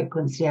work,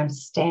 frequency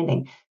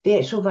understanding, the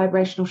actual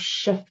vibrational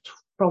shift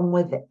from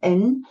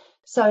within.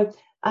 So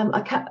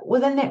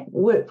within that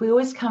work, we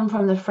always come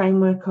from the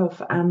framework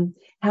of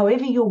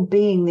however you're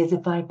being, there's a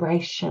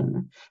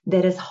vibration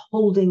that is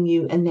holding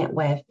you in that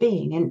way of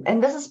being.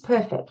 And this is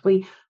perfect.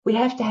 We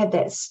have to have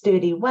that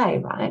sturdy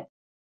way, right?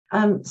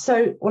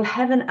 So we'll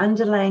have an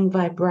underlying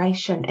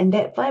vibration, and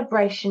that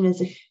vibration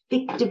is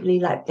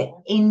effectively like the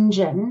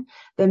engine,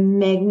 the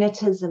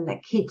magnetism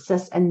that keeps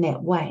us in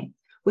that way.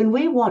 When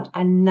we want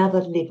another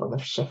level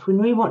of shift,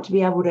 when we want to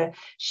be able to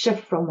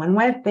shift from one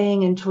way of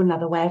being into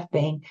another way of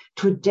being,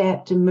 to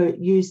adapt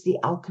and use the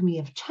alchemy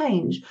of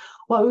change,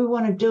 what we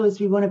want to do is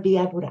we want to be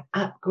able to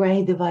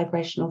upgrade the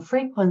vibrational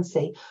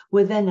frequency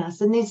within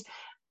us. And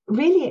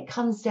it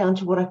comes down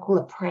to what I call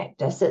a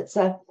practice. It's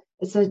a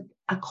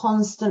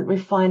constant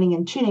refining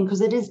and tuning,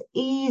 because it is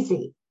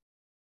easy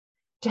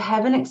to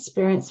have an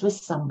experience with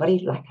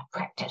somebody like a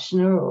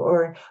practitioner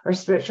or a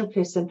spiritual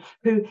person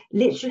who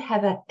lets you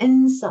have an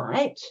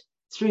insight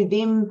through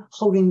them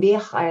holding their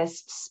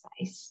highest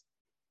space,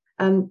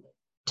 to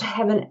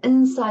have an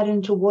insight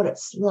into what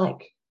it's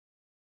like.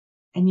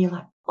 And you're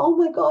like, oh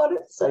my God,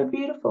 it's so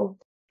beautiful.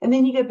 And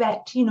then you go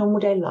back to your normal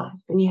day life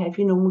and you have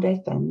your normal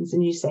day things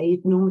and you say your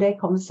normal day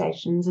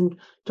conversations and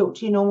talk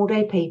to your normal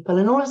day people.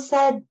 And all of a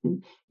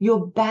sudden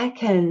you're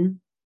back in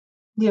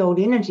the old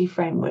energy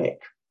framework,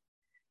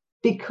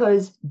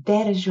 because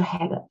that is your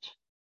habit.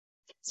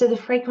 So the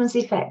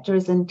frequency factor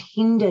is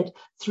intended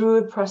through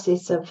a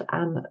process of,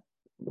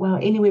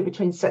 anywhere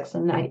between 6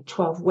 and 8,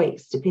 12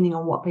 weeks, depending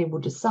on what people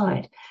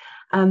decide,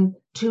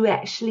 to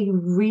actually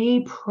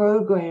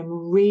reprogram,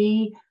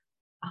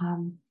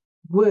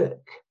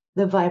 work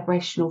the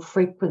vibrational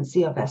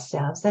frequency of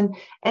ourselves. And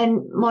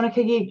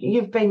Monica,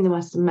 you've been the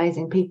most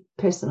amazing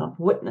person I've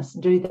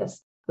witnessed do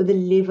this, with the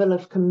level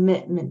of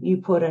commitment you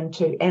put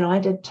into, and I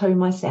did too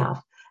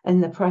myself, in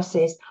the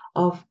process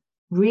of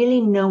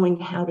really knowing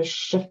how to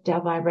shift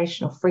our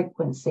vibrational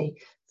frequency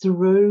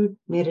through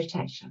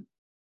meditation,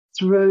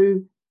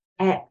 through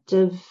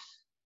active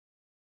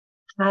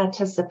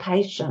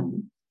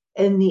participation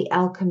in the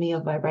alchemy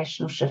of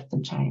vibrational shift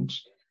and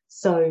change.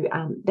 So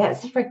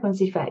that's the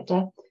frequency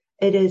factor.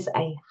 It is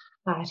a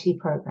hearty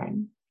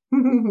program.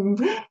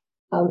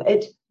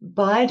 It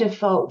by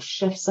default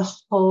shifts a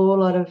whole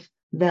lot of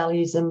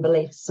values and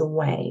beliefs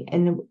away.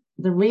 And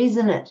the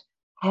reason it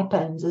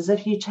happens is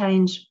if you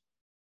change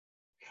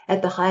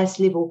at the highest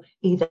level,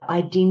 either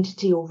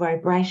identity or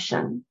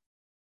vibration,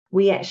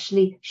 we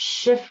actually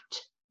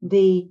shift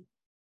the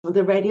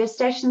radio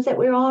stations that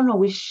we're on, or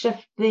we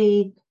shift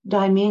the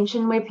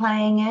dimension we're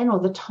playing in, or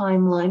the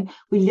timeline.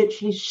 We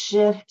literally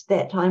shift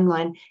that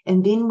timeline,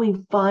 and then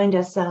we find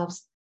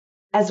ourselves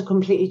as a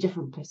completely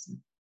different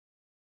person.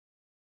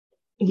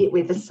 Yet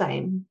we're the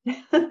same.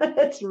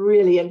 It's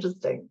really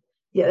interesting.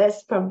 Yeah,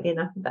 that's probably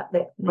enough about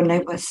that. When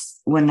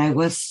I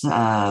was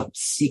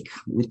sick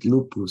with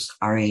lupus,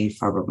 RA,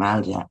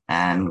 fibromyalgia,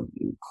 and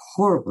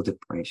horrible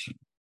depression,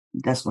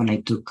 that's when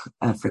I took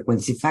a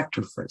frequency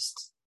factor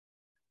first.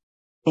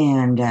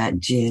 And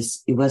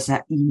just, it was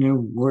an inner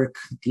work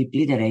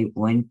deeply that I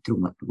went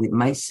through with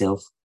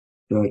myself,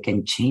 so I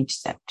can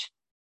change that.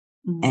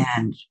 Mm-hmm.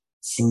 And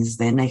since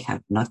then, I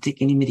have not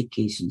taken any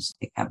medications.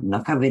 I have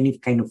not had any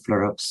kind of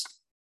flare-ups.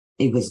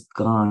 It was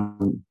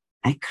gone.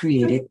 I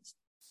created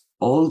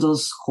all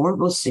those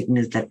horrible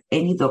sickness that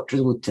any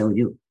doctor would tell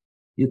you,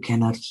 you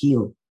cannot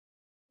heal.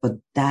 But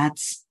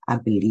that's a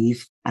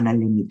belief and a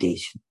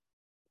limitation.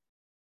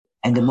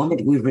 And the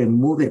moment we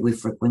remove it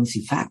with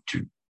frequency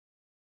factor,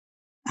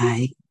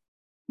 my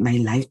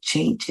life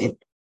changed.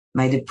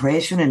 My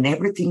depression and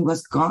everything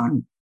was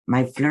gone.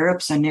 My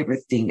flare-ups and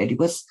everything. And it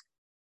was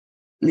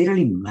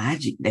literally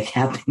magic that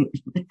happened.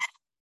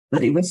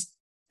 But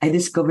I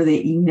discovered the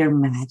inner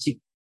magic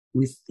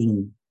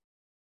within.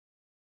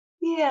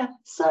 Yeah.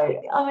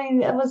 So, I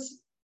mean, it was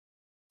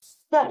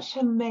such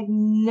a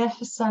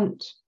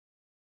magnificent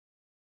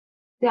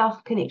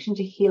self-connection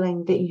to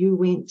healing that you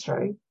went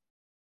through.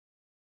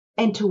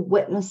 And to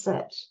witness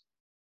it,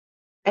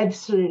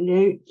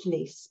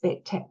 absolutely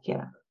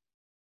spectacular.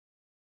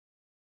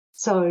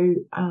 So,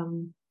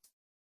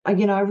 I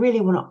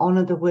really want to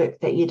honor the work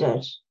that you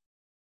did,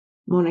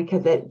 Monica,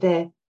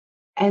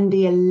 and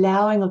the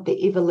allowing of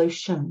the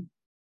evolution.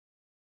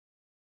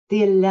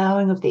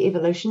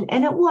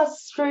 And it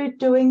was through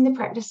doing the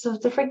practice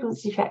of the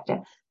frequency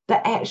factor,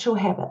 the actual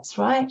habits,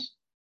 right?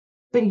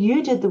 But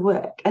you did the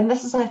work. And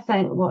this is, I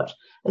think, what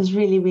is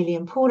really, really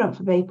important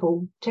for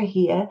people to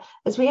hear,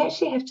 is we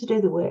actually have to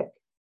do the work.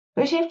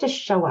 We actually have to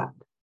show up.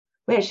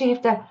 We actually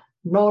have to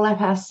roll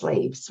up our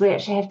sleeves. We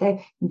actually have to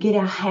get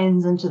our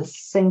hands into the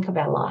sink of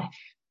our life.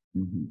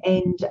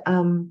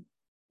 Mm-hmm.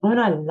 And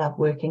I love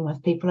working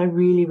with people. I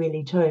really,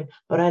 really do.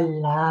 But I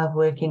love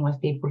working with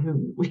people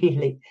who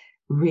really,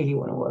 really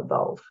want to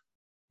evolve,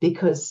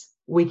 because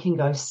we can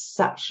go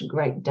such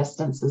great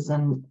distances.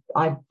 And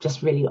I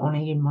just really honor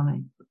you,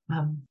 Monica.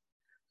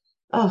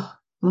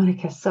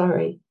 Monica,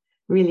 sorry.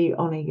 Really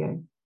honor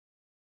you.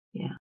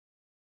 Yeah.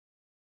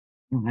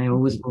 I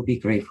always will be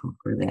grateful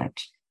for that.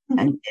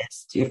 And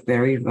yes, you're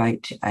very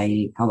right.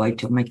 How I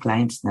tell my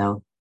clients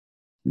now,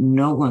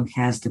 no one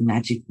has the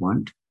magic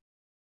wand.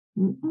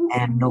 Mm-hmm.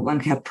 And no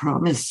one can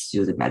promise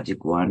you the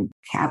magic wand.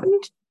 Have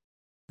it.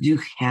 You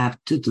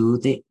have to do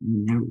the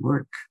inner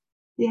work.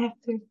 You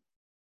have to.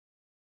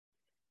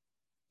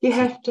 You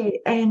have to.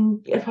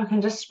 And if I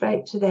can just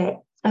speak to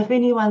that, if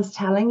anyone's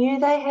telling you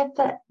they have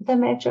the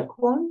magic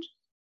wand,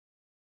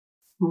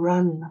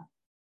 run.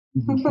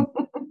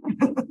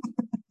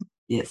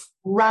 Yes.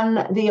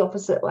 Run the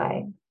opposite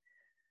way.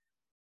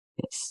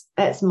 Yes.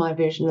 That's my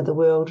version of the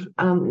world.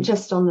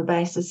 Just on the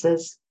basis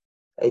is,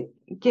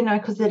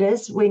 because it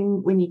is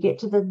when you get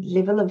to the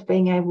level of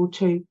being able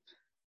to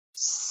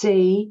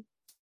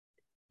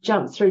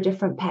jump through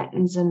different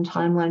patterns and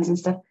timelines and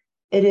stuff,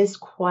 it is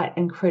quite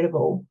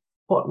incredible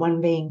what one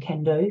being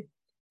can do.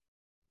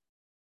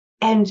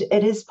 And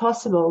it is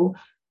possible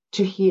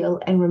to heal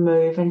and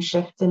remove and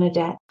shift and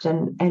adapt.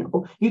 And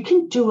you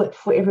can do it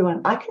for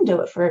everyone. I can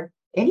do it for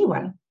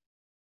anyone.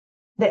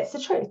 That's the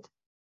truth.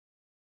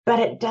 But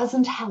it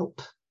doesn't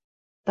help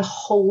the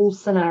whole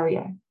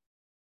scenario.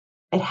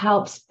 It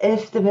helps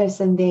if the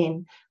person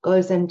then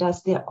goes and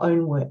does their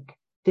own work,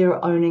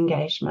 their own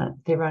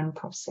engagement, their own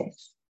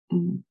process.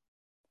 Mm.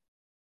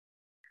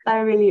 I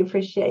really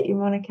appreciate you,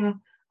 Monica.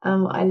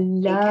 I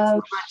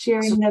love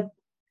sharing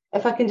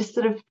if I can just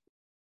sort of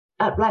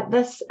up like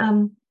this.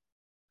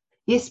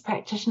 Yes,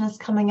 practitioners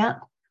coming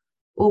up,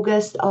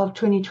 August of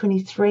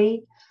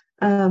 2023.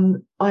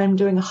 I'm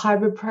doing a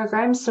hybrid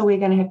program, so we're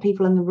going to have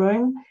people in the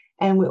room,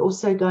 and we're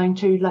also going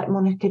to, like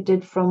Monica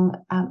did from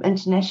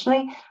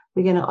internationally,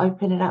 we're going to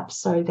open it up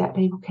so that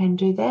people can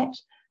do that.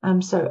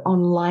 So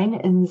online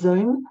in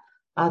Zoom,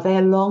 they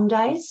are long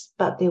days,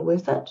 but they're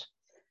worth it.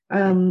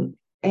 And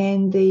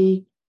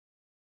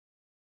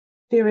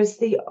there is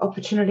the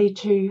opportunity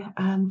to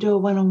do a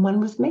one-on-one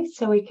with me,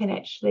 so we can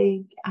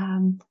actually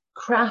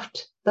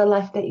craft the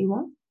life that you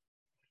want,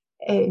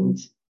 and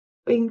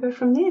we can go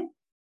from there.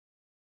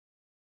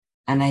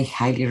 And I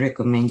highly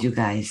recommend you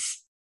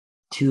guys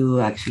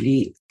to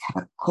actually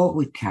have a call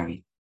with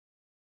Karyn.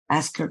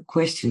 Ask her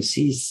questions.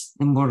 She's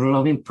the more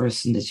loving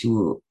person that she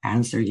will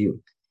answer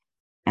you.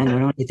 And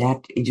not only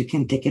that, you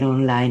can take it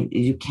online.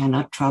 You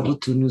cannot travel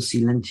to New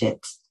Zealand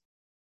yet.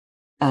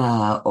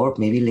 or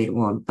maybe later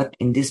on. But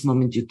in this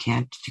moment, you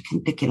can't. You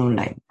can take it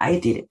online. I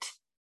did it.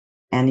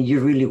 And you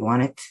really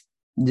want it,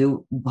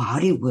 the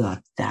body will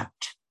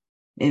adapt.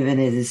 Even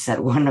if it's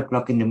at 1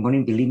 o'clock in the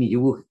morning, believe me,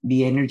 you will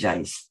be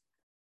energized.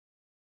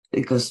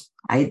 Because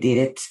I did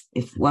it.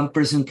 If one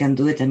person can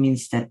do it, that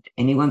means that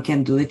anyone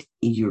can do it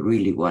if you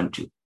really want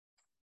to.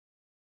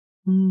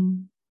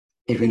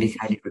 I really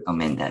highly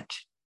recommend that.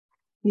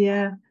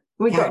 Yeah.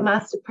 We've got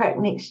Master Prac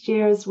next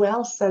year as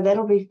well, so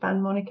that'll be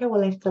fun, Monica.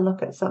 We'll have to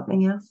look at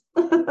something else.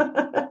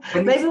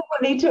 Maybe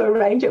we'll need to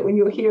arrange it when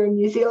you're here in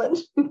New Zealand.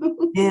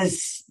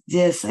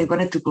 Yes. I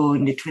wanted to go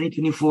in the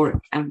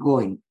 2024. I'm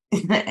going.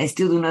 I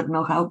still do not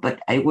know how, but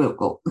I will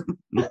go in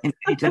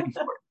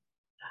 2024.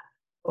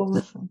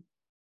 Awesome.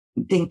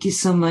 Thank you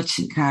so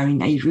much,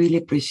 Karyn. I really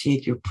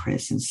appreciate your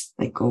presence.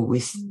 Like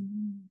always,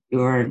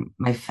 you are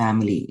my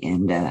family,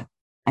 and I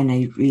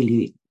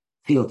really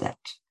feel that.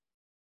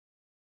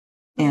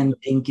 And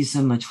thank you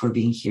so much for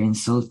being here in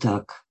Soul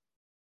Talk.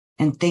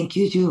 And thank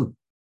you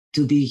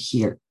to be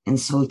here in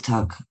Soul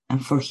Talk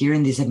and for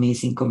hearing this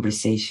amazing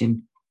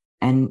conversation.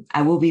 And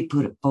I will be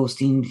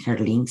posting her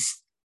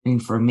links,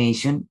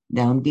 information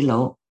down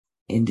below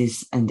in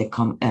this and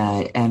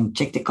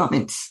check the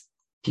comments,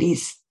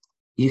 please.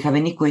 If you have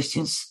any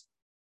questions,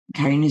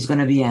 Karyn is going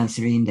to be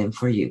answering them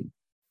for you,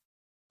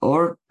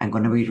 or I'm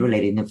going to be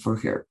relating them for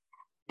her.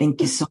 Thank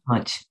you so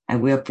much. I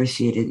will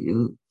appreciate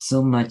you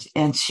so much.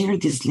 And share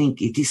this link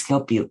if this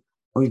helps you,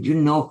 or you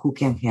know who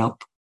can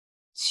help.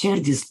 Share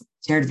this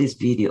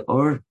video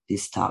or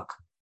this talk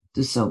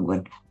to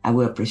someone. I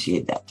will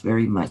appreciate that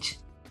very much.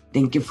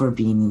 Thank you for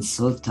being in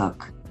Soul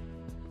Talk.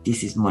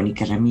 This is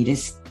Monica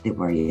Ramirez, the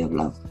Warrior of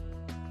Love.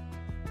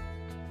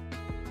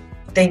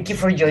 Thank you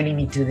for joining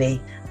me today.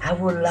 I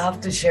would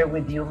love to share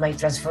with you my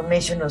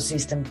transformational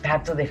system,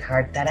 Path to the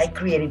Heart, that I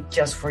created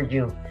just for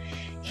you.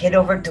 Head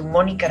over to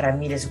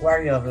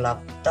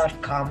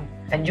MonicaRamirezWarriorOfLove.com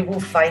and you will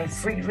find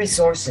free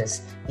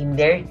resources. In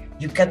there,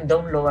 you can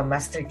download a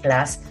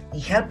masterclass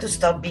in how to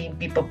stop being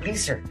people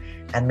pleaser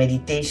and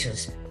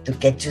meditations to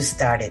get you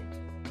started.